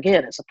 It's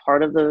a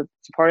part of the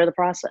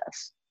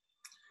process.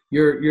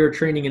 You're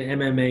training in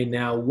MMA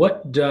now.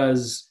 What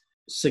does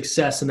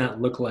success in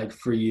that look like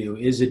for you?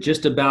 Is it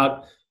just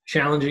about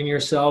challenging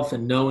yourself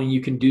and knowing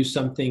you can do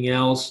something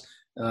else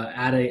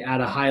at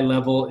a high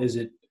level? Is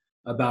it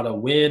about a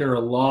win or a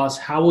loss?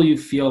 How will you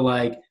feel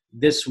like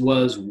this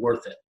was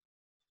worth it?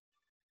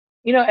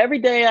 Every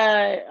day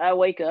I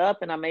wake up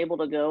and I'm able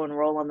to go and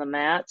roll on the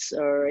mats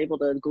or able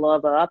to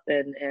glove up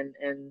and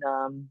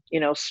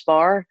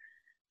spar.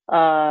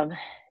 Um,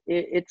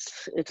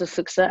 it's a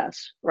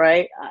success,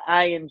 right?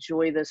 I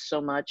enjoy this so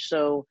much.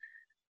 So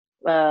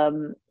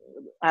um,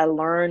 I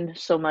learn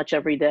so much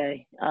every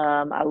day.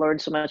 I learn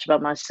so much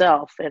about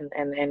myself and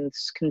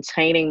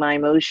containing my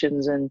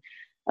emotions and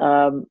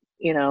um,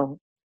 you know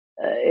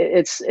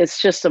it's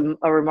just a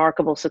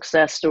remarkable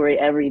success story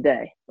every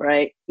day,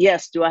 right?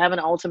 Yes. Do I have an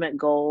ultimate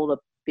goal of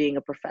being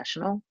a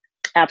professional?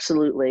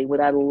 Absolutely. Would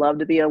I love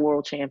to be a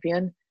world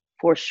champion?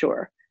 For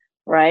sure,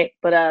 right?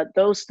 But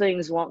those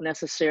things won't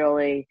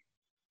necessarily,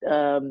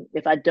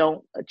 if I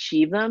don't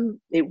achieve them,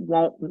 it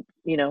won't,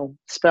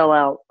 spell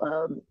out,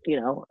 a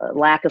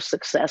lack of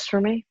success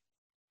for me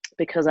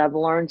because I've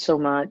learned so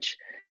much.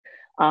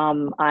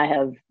 I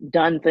have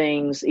done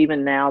things,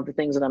 even now, the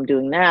things that I'm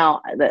doing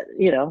now that,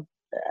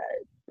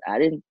 I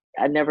didn't,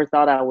 I never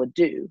thought I would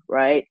do,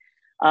 right?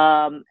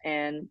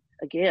 And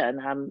again,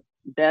 I'm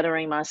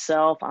bettering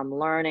myself. I'm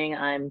learning.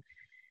 I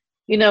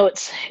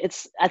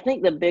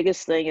think the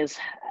biggest thing is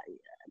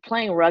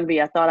playing rugby.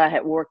 I thought I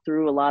had worked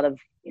through a lot of,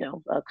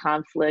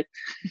 conflict,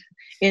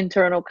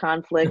 internal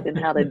conflict, and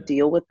how to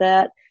deal with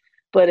that.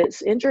 But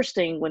it's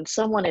interesting when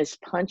someone is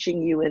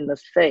punching you in the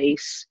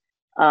face,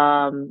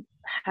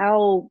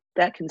 how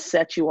that can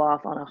set you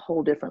off on a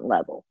whole different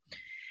level.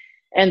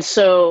 And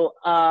so,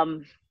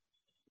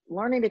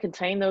 learning to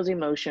contain those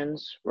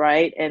emotions,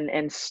 right,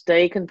 and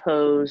stay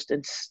composed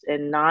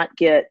and not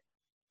get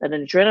an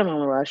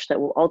adrenaline rush that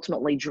will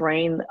ultimately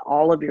drain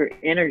all of your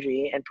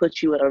energy and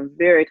put you in a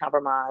very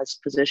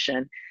compromised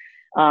position,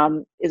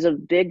 is a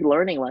big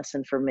learning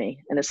lesson for me,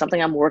 and it's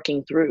something I'm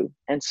working through.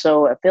 And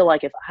so I feel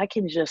like if I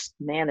can just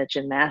manage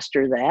and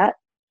master that,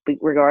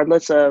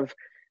 regardless of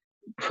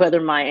whether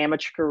my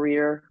amateur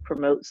career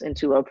promotes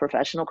into a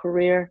professional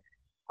career,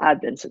 I've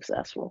been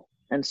successful.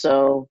 And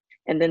so,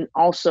 and then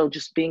also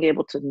just being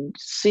able to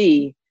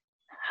see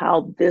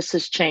how this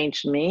has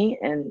changed me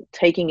and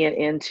taking it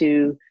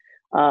into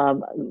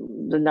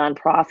the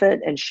nonprofit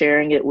and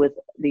sharing it with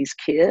these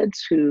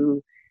kids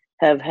who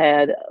have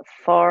had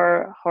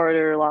far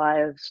harder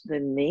lives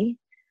than me,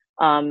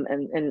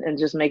 and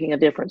just making a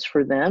difference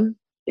for them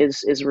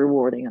is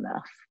rewarding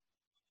enough.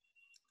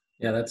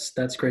 Yeah,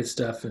 that's great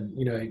stuff, and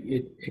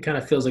it kind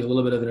of feels like a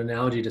little bit of an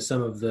analogy to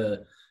some of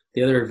the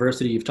other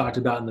adversity you've talked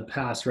about in the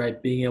past,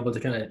 right? Being able to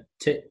kind of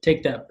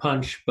take that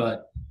punch,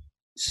 but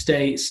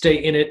stay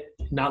in it,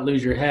 not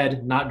lose your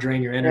head, not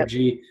drain your Yep.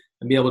 energy,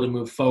 and be able to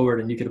move forward.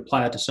 And you could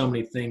apply that to so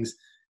many things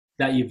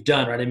that you've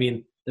done, right? I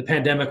mean, the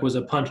pandemic was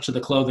a punch to the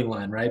clothing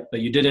line, right? But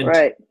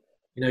Right.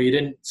 you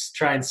didn't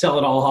try and sell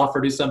it all off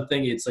or do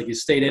something. It's like you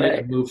stayed in it Right.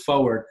 and moved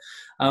forward.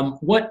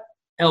 What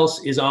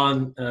else is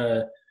on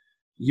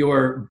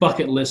your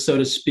bucket list, so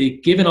to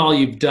speak? Given all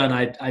you've done,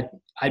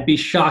 I'd be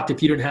shocked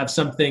if you didn't have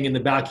something in the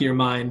back of your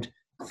mind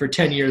for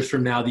 10 years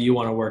from now that you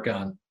want to work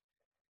on.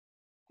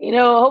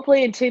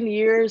 Hopefully in 10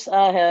 years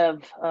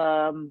I've,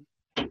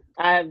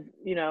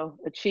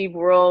 achieved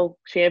world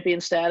champion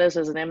status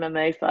as an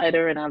MMA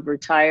fighter, and I've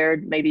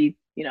retired. Maybe,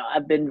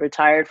 I've been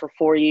retired for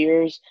 4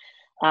 years.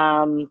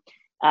 Um,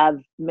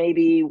 I've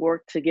maybe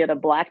worked to get a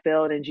black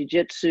belt in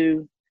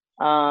jiu-jitsu.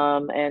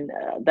 And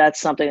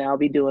that's something I'll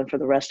be doing for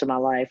the rest of my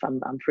life.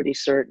 I'm pretty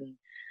certain.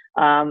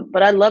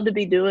 But I'd love to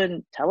be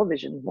doing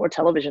more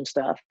television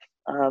stuff,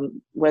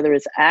 whether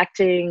it's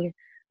acting,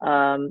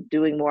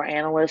 doing more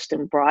analyst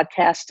and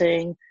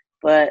broadcasting.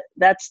 But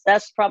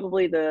that's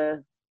probably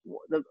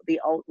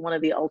one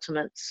of the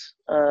ultimates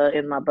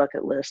in my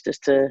bucket list is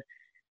to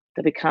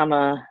become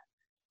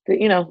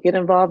get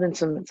involved in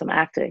some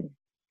acting,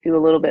 do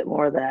a little bit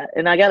more of that.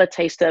 And I got a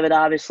taste of it,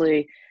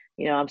 obviously.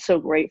 I'm so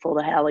grateful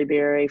to Halle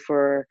Berry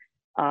for,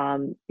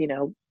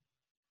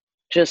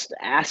 just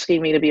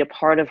asking me to be a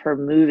part of her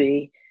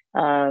movie.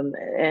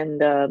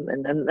 And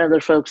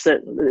other folks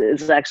that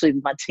is actually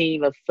my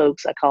team of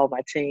folks I call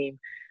my team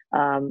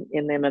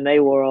in the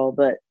MMA world.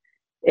 But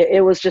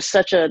it was just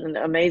such an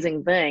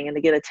amazing thing. And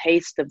to get a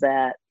taste of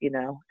that,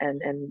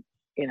 and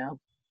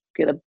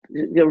get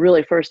a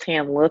really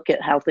firsthand look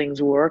at how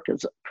things work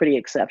is pretty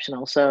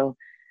exceptional. So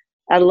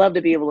I'd love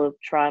to be able to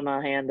try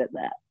my hand at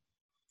that.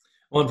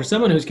 Well, and for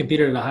someone who's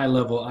competed at a high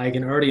level, I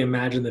can already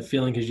imagine the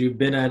feeling because you've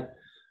been at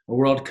a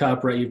World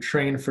Cup, right? You've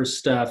trained for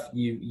stuff.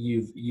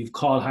 You've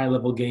called high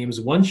level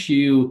games. Once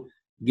you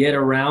get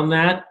around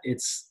that,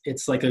 it's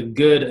like a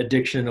good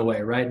addiction in a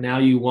way, right? Now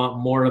you want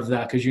more of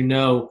that because you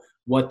know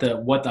what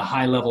the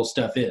high level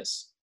stuff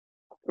is.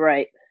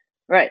 Right.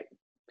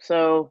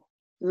 So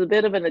it's a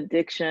bit of an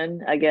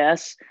addiction, I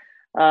guess.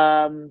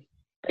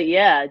 But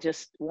yeah,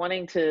 just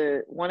wanting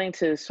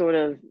to sort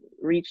of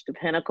reach the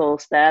pinnacle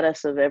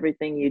status of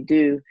everything you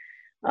do.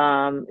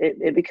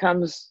 It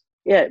becomes,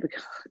 I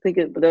think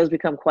it does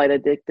become quite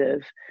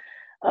addictive.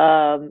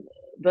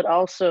 But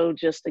also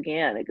just,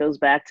 again, it goes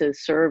back to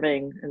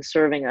serving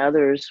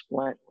others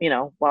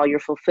while you're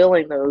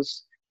fulfilling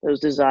those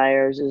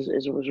desires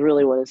was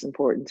really what is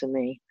important to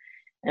me.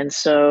 And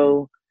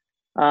so,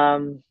 I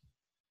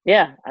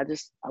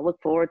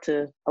look forward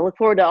to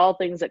all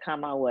things that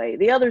come my way.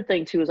 The other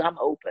thing too is I'm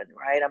open,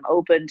 right? I'm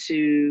open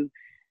to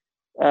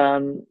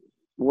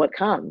what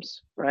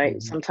comes, right? Mm-hmm.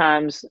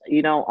 Sometimes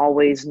you don't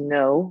always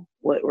know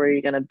where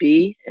you're going to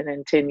be, and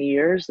in 10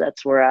 years,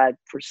 that's where I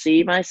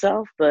foresee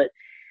myself. But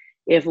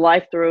if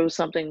life throws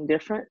something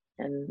different,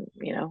 and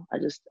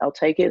I'll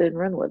take it and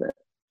run with it.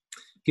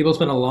 People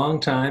spend a long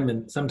time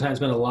and sometimes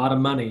spend a lot of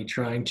money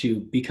trying to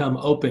become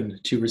open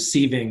to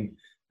receiving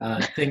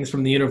things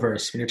from the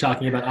universe when you're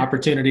talking about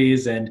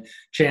opportunities and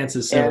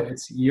chances. So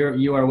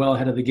you are well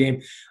ahead of the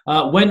game.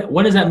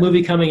 When is that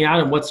movie coming out,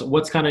 and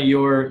what's kind of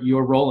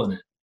your role in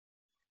it?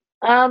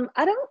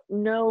 I don't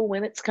know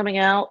when it's coming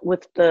out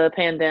with the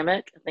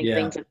pandemic. I think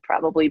things have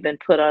probably been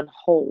put on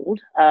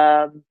hold.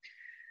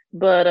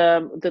 But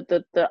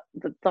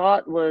the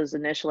thought was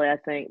initially, I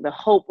think the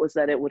hope was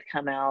that it would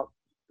come out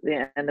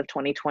the end of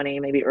 2020,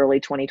 maybe early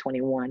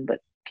 2021.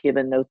 But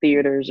given no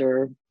theaters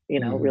are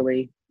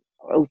really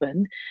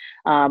open,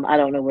 I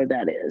don't know where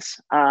that is.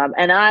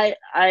 And I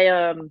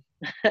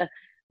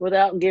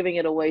without giving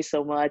it away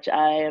so much,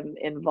 I am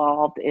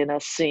involved in a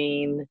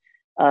scene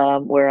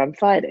where I'm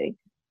fighting.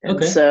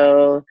 And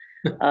so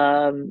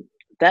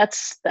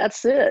that's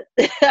it.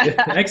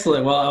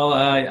 Excellent. Well,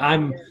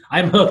 I'm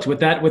hooked with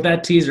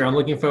that teaser. I'm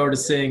looking forward to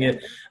seeing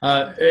it.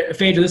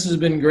 Phaedra, this has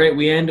been great.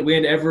 We end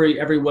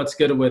every What's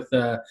Good with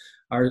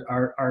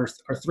our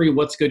three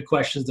What's Good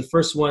questions. The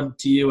first one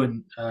to you,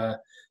 and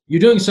you're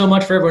doing so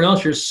much for everyone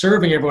else. You're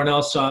serving everyone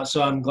else.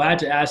 So I'm glad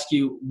to ask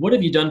you, what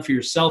have you done for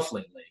yourself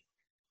lately?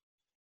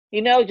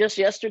 Just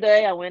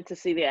yesterday I went to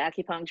see the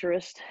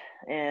acupuncturist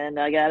and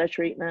I got a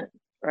treatment.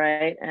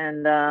 Right.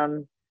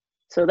 And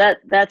so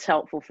that's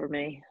helpful for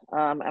me.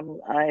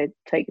 I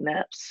take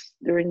naps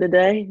during the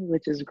day,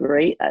 which is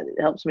great. It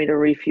helps me to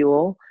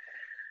refuel.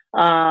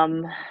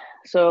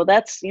 So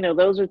that's,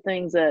 those are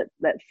things that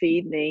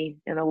feed me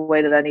in a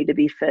way that I need to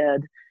be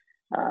fed.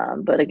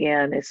 But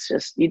again, it's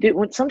just,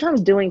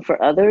 sometimes doing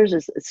for others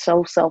it's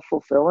so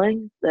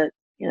self-fulfilling that,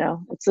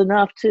 it's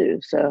enough too.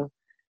 So.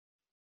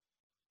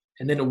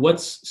 And then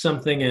what's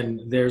something,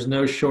 and there's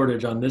no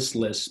shortage on this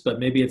list, but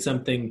maybe it's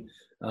something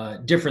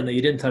different that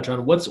you didn't touch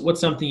on. What's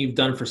something you've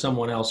done for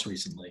someone else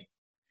recently?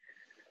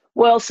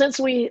 Well, since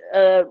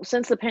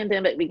the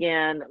pandemic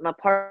began, my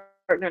partner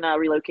and I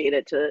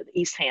relocated to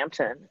East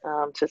Hampton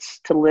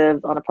to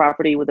live on a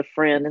property with a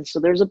friend. And so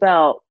there's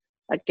about,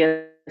 I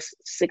guess,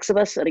 6 of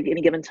us at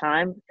any given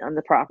time on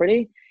the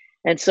property.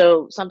 And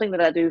so something that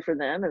I do for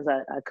them is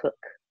I cook.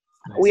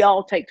 Nice. We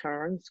all take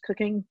turns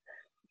cooking,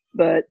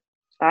 but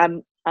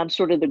I'm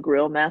sort of the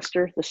grill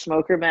master, the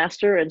smoker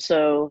master. And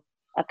so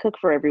I cook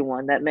for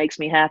everyone. That makes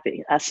me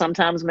happy. I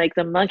sometimes make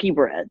them monkey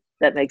bread.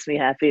 That makes me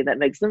happy. That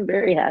makes them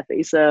very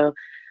happy. So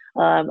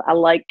I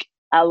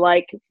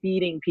like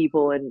feeding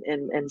people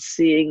and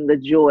seeing the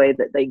joy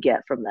that they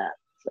get from that.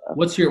 So.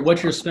 What's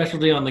your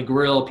specialty on the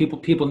grill?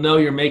 People know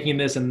you're making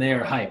this and they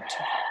are hyped.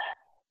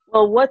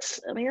 Well,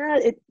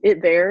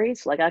 it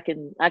varies. Like I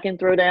can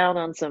throw down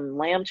on some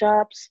lamb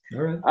chops.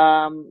 All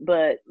right.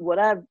 But what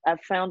I've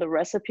found a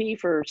recipe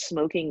for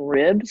smoking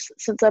ribs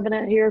since I've been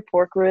out here,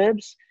 pork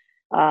ribs.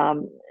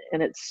 And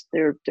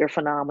they're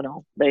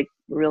phenomenal. They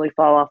really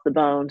fall off the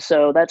bone.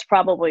 So that's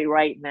probably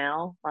right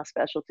now my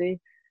specialty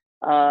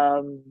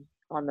on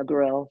the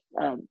grill.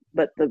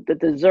 But the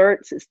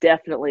desserts is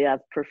definitely,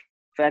 I've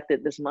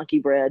perfected this monkey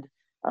bread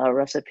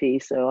recipe.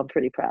 So I'm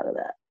pretty proud of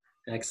that.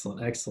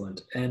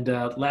 Excellent. And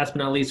last but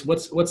not least,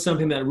 what's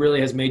something that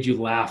really has made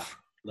you laugh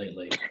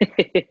lately?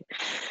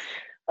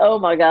 Oh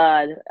my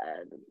God.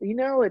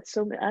 It's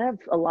I have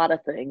a lot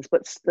of things,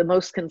 but the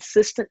most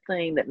consistent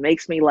thing that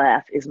makes me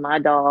laugh is my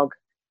dogs,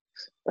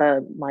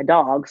 both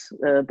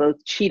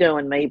Cheeto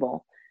and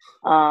Mabel.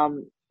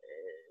 Um,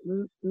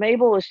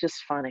 Mabel is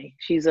just funny.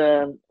 She's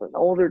an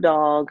older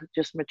dog,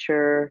 just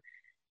mature.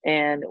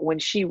 And when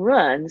she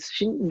runs,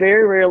 she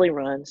very rarely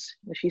runs.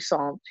 She's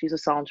a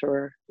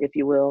saunterer, if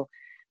you will.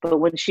 But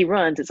when she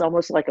runs, it's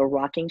almost like a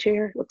rocking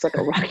chair. It looks like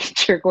a rocking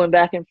chair going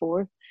back and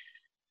forth.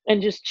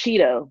 And just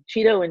Cheeto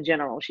in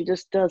general. She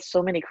just does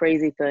so many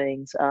crazy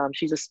things.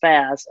 She's a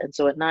spaz, and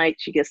so at night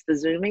she gets the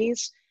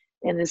zoomies,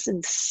 and it's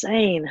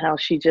insane how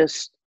she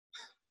just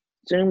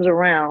zooms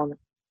around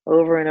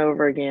over and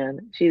over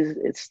again.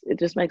 It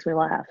just makes me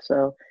laugh.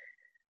 So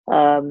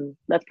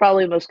that's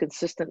probably the most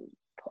consistent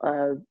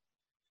uh,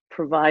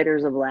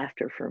 providers of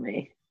laughter for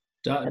me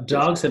at this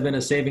Dogs have point. been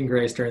a saving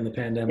grace during the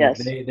pandemic.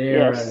 Yes, They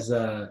are yes,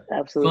 as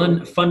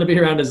absolutely. fun to be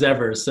around as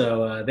ever.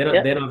 So they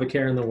Yep. don't have a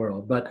care in the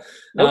world. But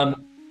Nope.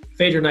 um,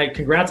 Phaedra Knight,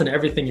 congrats on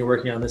everything you're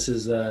working on. This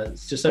is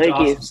it's just such Thank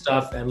you. awesome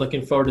stuff, and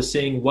looking forward to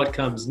seeing what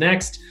comes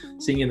next,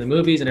 seeing you in the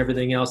movies and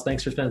everything else.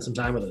 Thanks for spending some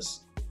time with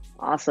us.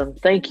 Awesome.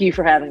 Thank you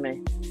for having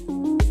me.